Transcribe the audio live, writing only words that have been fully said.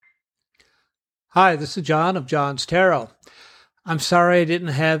Hi, this is John of John's Tarot. I'm sorry I didn't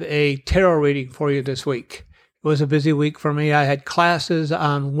have a tarot reading for you this week. It was a busy week for me. I had classes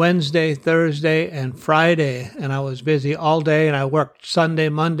on Wednesday, Thursday, and Friday, and I was busy all day, and I worked Sunday,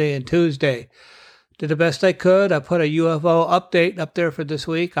 Monday, and Tuesday. Did the best I could. I put a UFO update up there for this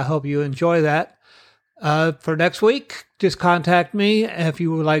week. I hope you enjoy that. For next week, just contact me if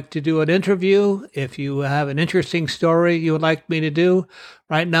you would like to do an interview, if you have an interesting story you would like me to do.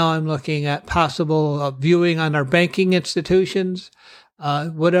 Right now, I'm looking at possible viewing on our banking institutions.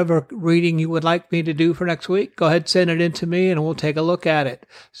 Whatever reading you would like me to do for next week, go ahead, send it in to me, and we'll take a look at it.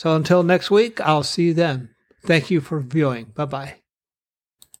 So until next week, I'll see you then. Thank you for viewing. Bye-bye.